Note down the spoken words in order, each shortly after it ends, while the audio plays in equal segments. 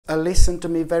listen to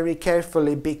me very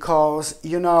carefully, because,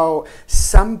 you know,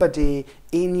 somebody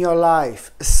in your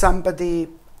life, somebody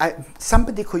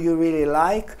who you really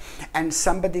like, and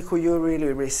somebody who you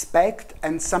really respect,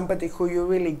 and somebody who you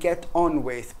really get on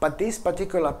with. But this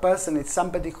particular person is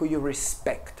somebody who you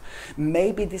respect.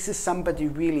 Maybe this is somebody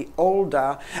really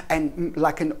older, and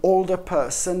like an older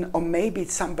person, or maybe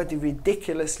it's somebody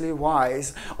ridiculously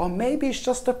wise, or maybe it's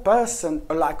just a person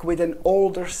like with an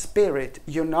older spirit,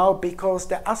 you know, because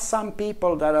there are some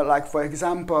people that are like, for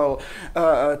example,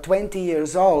 20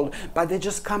 years old, but they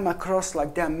just come across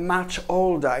like they're much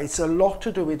older. It's a lot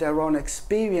to do with their own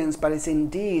experience, but it's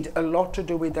indeed a lot to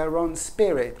do with their own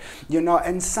spirit, you know.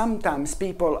 And sometimes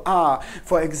people are,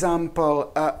 for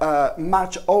example,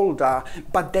 much older,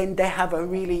 but then they have a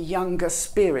really younger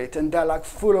spirit, and they're like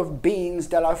full of beings,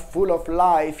 they're like full of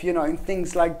life, you know, and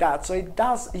things like that. So it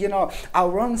does, you know,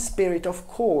 our own spirit, of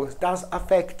course, does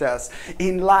affect us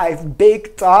in life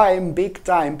big time,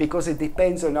 because it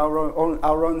depends on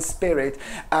our own spirit,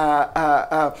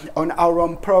 on our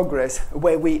own progress,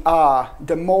 where we are.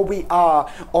 The more we are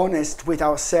honest with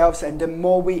ourselves, and the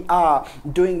more we are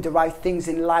doing the right things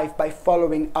in life by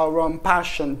following our own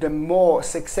passion, the more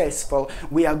successful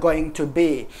we are going to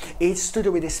be. It's to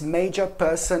do with this major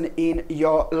person in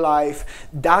your life.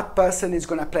 That person is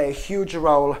going to play a huge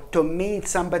role to meet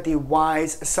somebody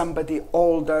wise, somebody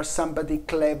older, somebody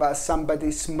clever,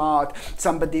 somebody smart,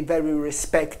 somebody very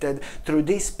respected. Through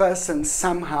this person,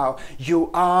 somehow you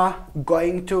are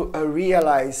going to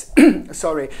realize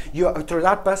through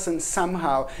that person,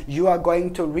 somehow you are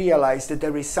going to realize that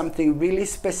there is something really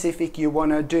specific you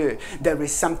want to do. There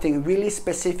is something really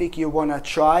specific you want to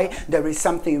try. There is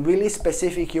something really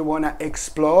specific you want to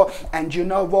explore. And you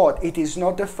know what? It is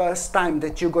not the first time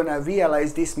that you're going to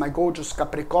realize this, my gorgeous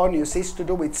Capricornius. It's to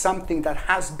do with something that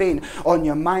has been on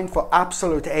your mind for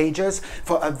absolute ages,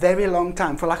 for a very long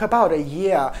time, for like about a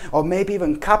year, or maybe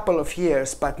even a couple of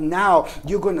years. But now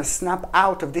you're going to snap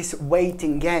out of this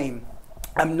waiting game.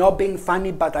 I'm not being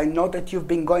funny, but I know that you've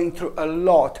been going through a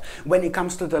lot when it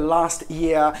comes to the last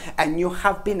year, and you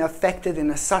have been affected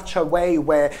in such a way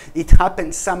where it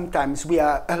happens sometimes. We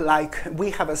are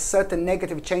we have a certain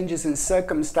negative changes in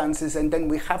circumstances, and then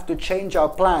we have to change our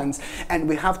plans, and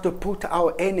we have to put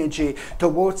our energy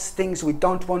towards things we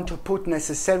don't want to put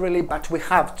necessarily, but we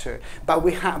have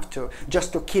to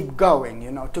just to keep going,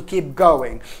 you know, to keep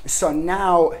going. So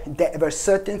now there were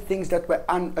certain things that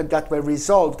were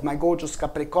resolved, my gorgeous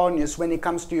Capricornius, when it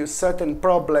comes to certain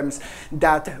problems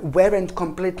that weren't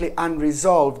completely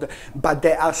unresolved, but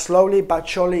they are slowly but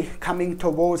surely coming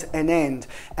towards an end.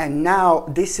 And now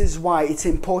this is why it's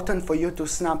important for you to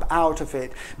snap out of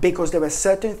it, because there were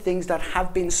certain things that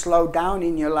have been slowed down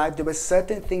in your life. There were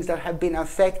certain things that have been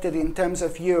affected in terms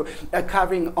of you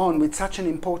carrying on with such an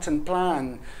important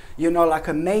plan, you know, like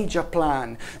a major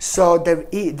plan. So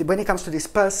when it comes to this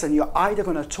person, you're either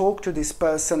going to talk to this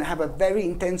person, have a very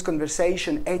intense conversation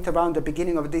at around the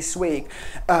beginning of this week,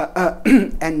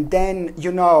 and then,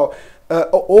 you know,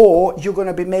 or you're going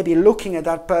to be maybe looking at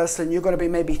that person, you're going to be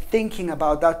maybe thinking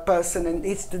about that person, and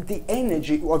it's the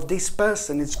energy of this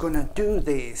person is going to do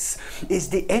this. It's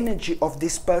the energy of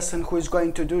this person who is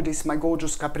going to do this, my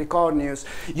gorgeous Capricornius.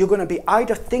 You're going to be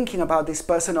either thinking about this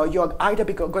person, or you're either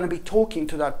going to be talking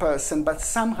to that person, but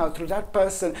somehow through that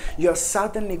person, you're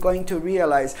suddenly going to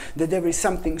realize that there is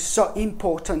something so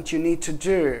important you need to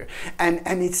do. And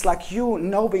it's like you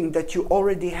knowing that you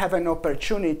already have an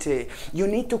opportunity. You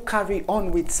need to carry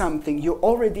on with something. You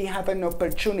already have an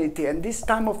opportunity, and this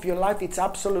time of your life it's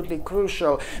absolutely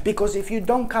crucial, because if you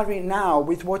don't carry now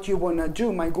with what you want to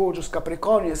do, my gorgeous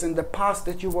Capricornius, and the path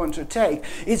that you want to take,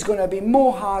 it's going to be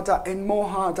more harder and more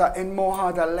harder and more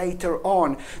harder later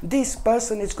on. This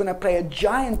person is going to play a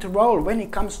giant role when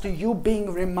it comes to you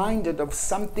being reminded of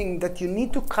something that you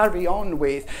need to carry on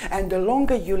with, and the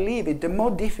longer you leave it, the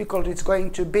more difficult it's going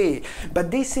to be.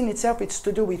 But this in itself, it's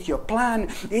to do with your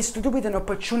plan, it's to do with an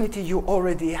opportunity you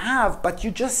already have, but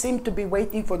you just seem to be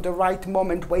waiting for the right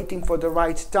moment, waiting for the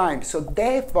right time. So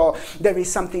therefore, there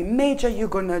is something major you're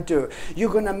gonna do.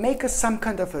 You're gonna make some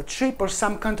kind of a trip or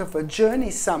some kind of a journey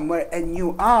somewhere, and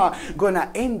you are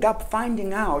gonna end up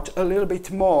finding out a little bit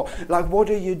more. Like, what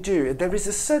do you do? There is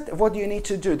a certain, what do you need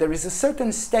to do? There is a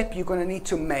certain step you're gonna need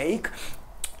to make.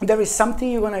 there is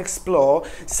something you're going to explore,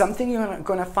 something you're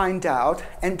going to find out,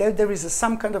 and then there is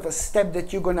some kind of a step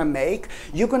that you're going to make.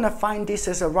 You're going to find this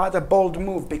as a rather bold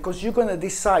move, because you're going to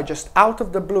decide just out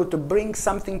of the blue to bring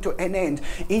something to an end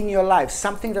in your life,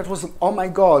 something that was, oh my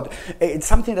God, it's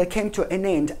something that came to an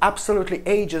end absolutely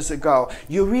ages ago.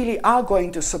 You really are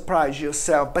going to surprise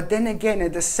yourself. But then again,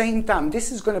 at the same time,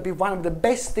 this is going to be one of the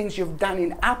best things you've done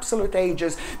in absolute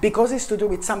ages, because it's to do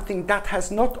with something that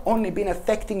has not only been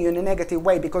affecting you in a negative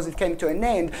way because it came to an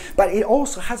end, but it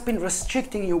also has been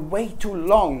restricting you way too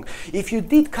long. If you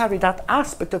did carry that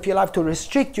aspect of your life to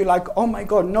restrict you, like, oh my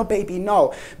God, no baby,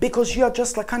 no, because you're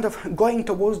just like kind of going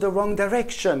towards the wrong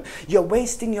direction. You're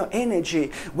wasting your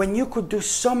energy when you could do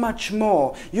so much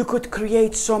more. You could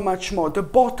create so much more. The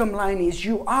bottom line is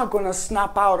you are going to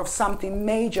snap out of something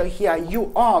major here.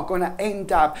 You are going to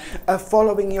end up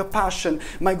following your passion.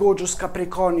 My gorgeous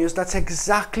Capricornians, that's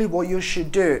exactly what you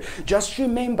should do. Just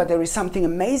remember, there is something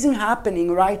amazing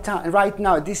happening right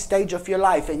now at this stage of your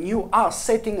life, and you are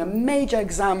setting a major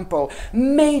example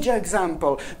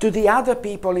to the other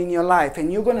people in your life,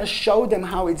 and you're going to show them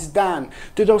how it's done,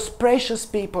 to those precious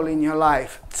people in your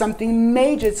life. Something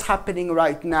major is happening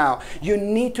right now. You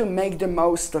need to make the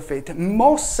most of it.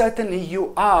 Most certainly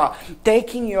you are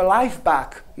taking your life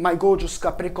back. My gorgeous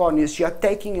Capricornians, you are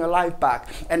taking your life back,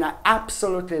 and I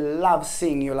absolutely love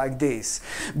seeing you like this.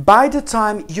 By the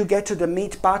time you get to the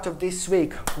mid part of this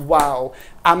week, wow,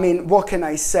 I mean, what can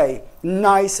I say?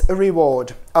 Nice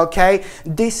reward, okay?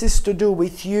 This is to do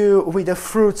with you, with the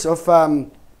fruits of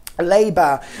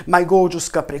labor, my gorgeous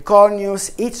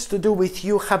Capricornians. It's to do with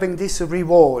you having this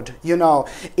reward, you know.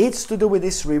 It's to do with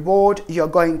this reward you're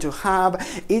going to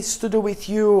have. It's to do with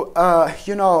you,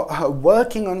 you know,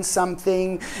 working on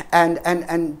something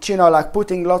and you know, like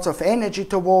putting lots of energy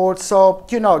towards. So,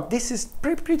 you know, this is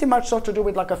pretty much so to do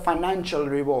with like a financial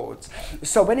rewards.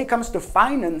 So when it comes to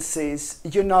finances,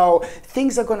 you know,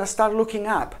 things are going to start looking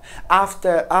up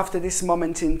after this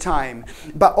moment in time.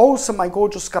 But also, my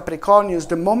gorgeous Capricornians,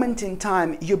 the moment in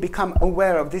time you become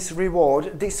aware of this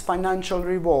reward, this financial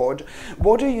reward,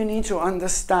 what do you need to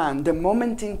understand? The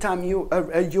moment in time you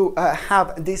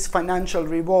have this financial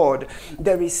reward,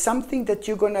 there is something that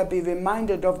you're going to be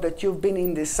reminded of that you've been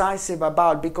indecisive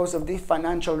about because of this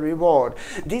financial reward.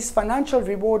 This financial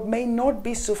reward may not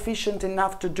be sufficient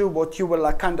enough to do what you were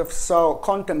like kind of so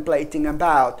contemplating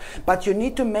about, but you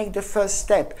need to make the first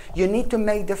step. You need to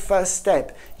make the first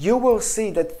step. You will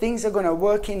see that things are going to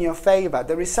work in your favor.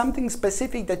 There is something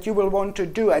specific that you will want to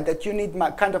do and that you need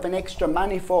kind of an extra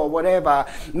money for, or whatever.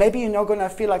 Maybe you're not going to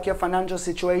feel like your financial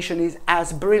situation is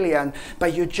as brilliant,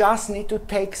 but you just need to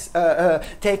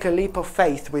take a leap of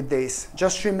faith with this.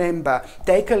 Just remember,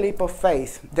 take a leap of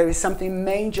faith. There is something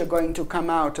major going to come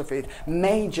out of it.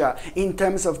 Major in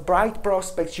terms of bright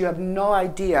prospects you have no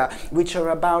idea which are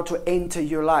about to enter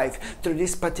your life through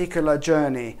this particular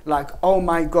journey. Like, oh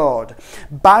my God.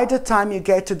 By the time you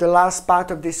get to the last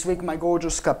part of this week, my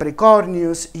gorgeous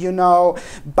Capricornians, you know,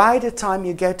 by the time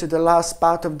you get to the last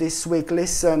part of this week,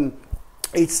 listen,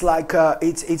 it's like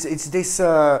it's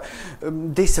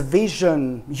this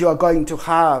vision you are going to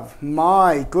have.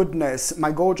 My goodness,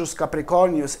 my gorgeous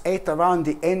Capricornians, at around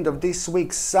the end of this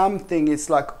week, something is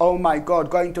like, oh my God,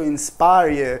 going to inspire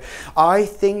you. I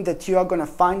think that you are going to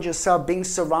find yourself being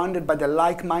surrounded by the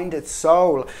like-minded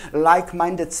soul,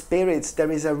 like-minded spirits.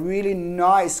 There is a really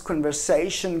nice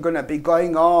conversation going to be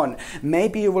going on.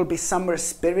 Maybe you will be somewhere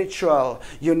spiritual,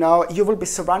 you know, you will be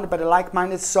surrounded by the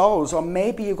like-minded souls, or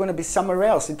maybe you're going to be somewhere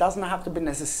else. It doesn't have to be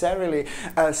necessarily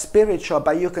spiritual,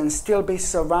 but you can still be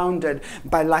surrounded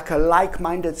by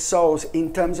like-minded souls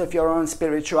in terms of your own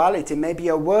spirituality. Maybe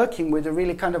you're working with a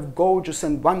really kind of gorgeous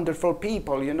and wonderful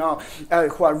people, you know,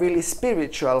 who are really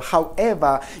spiritual.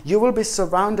 However, you will be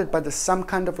surrounded by some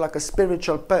kind of like a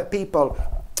spiritual people.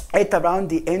 At around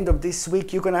the end of this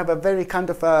week, you're going to have a very kind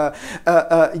of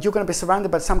you're going to be surrounded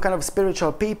by some kind of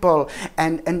spiritual people,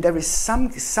 and there is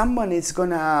someone is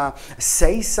going to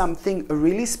say something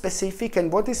really specific,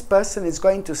 and what this person is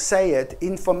going to say, it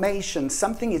information,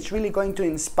 something is really going to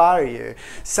inspire you.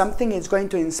 Something is going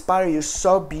to inspire you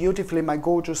so beautifully, my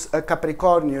gorgeous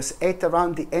Capricornians, at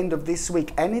around the end of this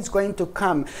week, and it's going to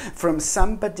come from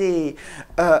somebody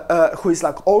who is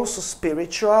like also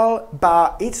spiritual,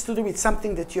 but it's to do with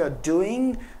something that you are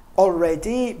doing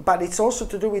already, but it's also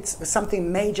to do with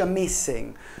something major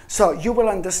missing. So you will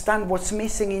understand what's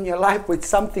missing in your life with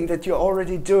something that you're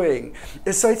already doing.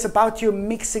 So it's about you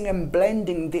mixing and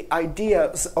blending the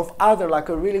ideas of other, like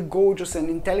a really gorgeous and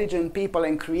intelligent people,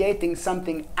 and creating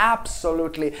something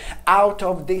absolutely out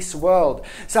of this world.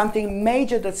 Something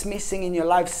major that's missing in your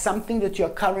life, something that you're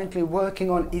currently working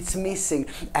on, it's missing,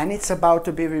 and it's about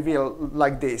to be revealed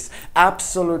like this.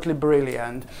 Absolutely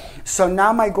brilliant. So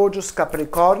now, my gorgeous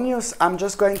Capricornius, I'm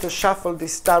just going to shuffle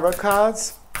these tarot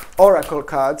cards, oracle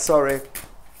cards, sorry.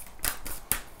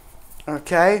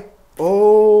 Okay.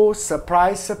 Oh,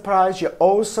 surprise, surprise. You're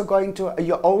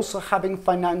also having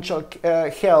financial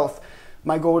health,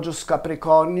 my gorgeous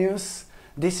Capricornius.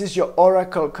 This is your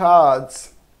oracle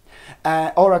cards.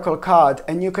 Oracle card,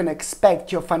 and you can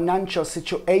expect your financial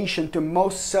situation to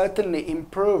most certainly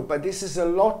improve, but this is a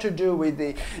lot to do with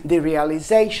the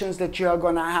realizations that you are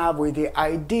going to have, with the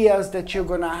ideas that you're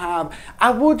going to have.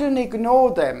 I wouldn't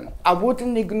ignore them. I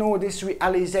wouldn't ignore these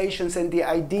realizations and the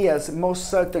ideas, most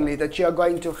certainly, that you are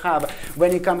going to have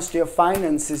when it comes to your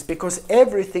finances, because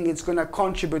everything is going to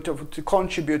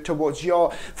contribute towards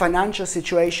your financial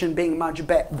situation being much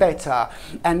better.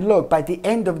 And look, by the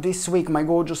end of this week, my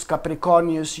gorgeous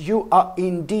Capricornius, you are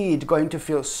indeed going to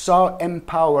feel so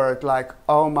empowered, like,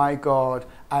 oh my God,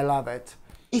 I love it.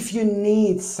 If you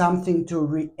need something to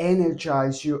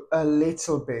re-energize you a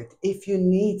little bit, if you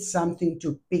need something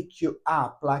to pick you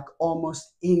up like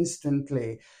almost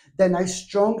instantly, then I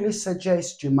strongly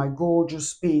suggest you, my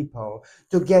gorgeous people,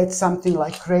 to get something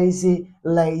like Crazy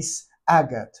Lace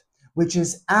Agate, which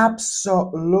is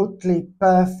absolutely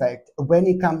perfect when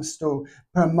it comes to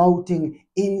promoting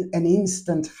an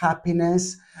instant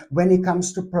happiness, when it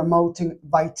comes to promoting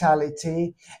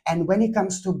vitality, and when it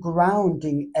comes to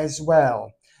grounding as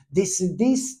well. This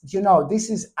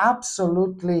is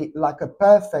absolutely like a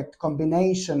perfect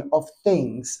combination of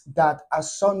things that are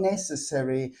so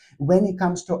necessary when it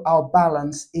comes to our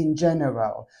balance in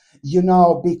general.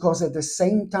 Because at the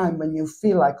same time, when you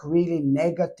feel like really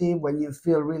negative, when you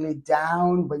feel really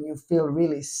down, when you feel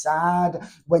really sad,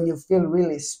 when you feel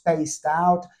really spaced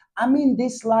out, I mean,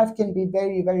 this life can be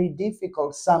very, very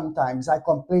difficult sometimes. I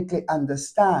completely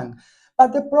understand.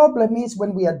 But the problem is,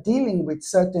 when we are dealing with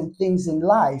certain things in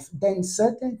life, then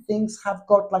certain things have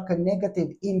got like a negative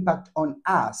impact on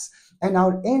us. And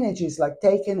our energy is like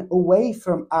taken away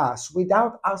from us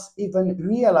without us even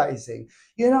realizing.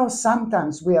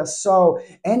 Sometimes we are so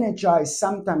energized,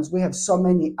 sometimes we have so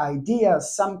many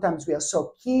ideas, sometimes we are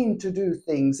so keen to do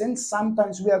things, and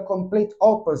sometimes we are complete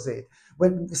opposite.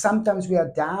 Sometimes we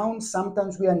are down,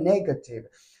 sometimes we are negative.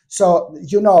 So,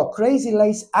 Crazy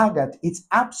Lace Agate, it's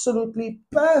absolutely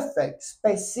perfect,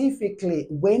 specifically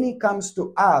when it comes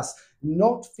to us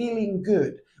not feeling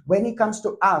good, when it comes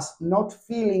to us not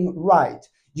feeling right,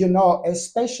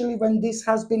 especially when this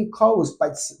has been caused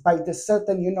by the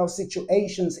certain,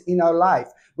 situations in our life,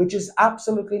 which is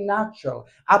absolutely natural,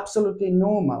 absolutely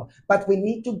normal. But we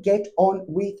need to get on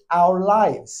with our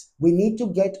lives. We need to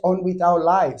get on with our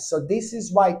lives. So this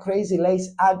is why Crazy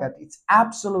Lace Agate, it's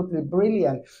absolutely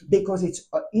brilliant, because it's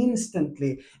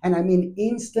instantly, and I mean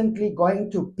instantly, going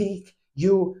to pick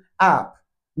you up.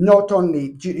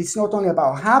 It's not only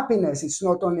about happiness, it's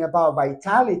not only about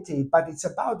vitality, but it's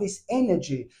about this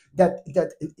energy that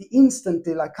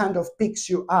instantly like kind of picks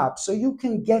you up so you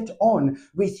can get on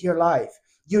with your life.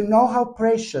 You know how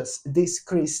precious this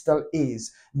crystal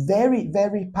is. Very,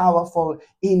 very powerful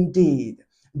indeed.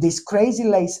 This Crazy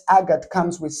Lace Agate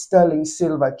comes with sterling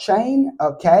silver chain,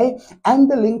 okay?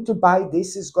 And the link to buy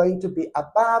this is going to be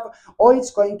above, or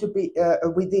it's going to be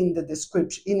within the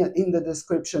description, in the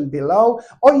description below,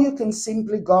 or you can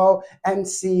simply go and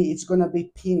see it's going to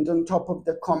be pinned on top of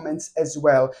the comments as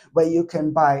well, where you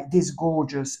can buy this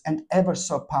gorgeous and ever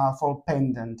so powerful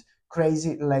pendant,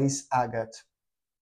 Crazy Lace Agate.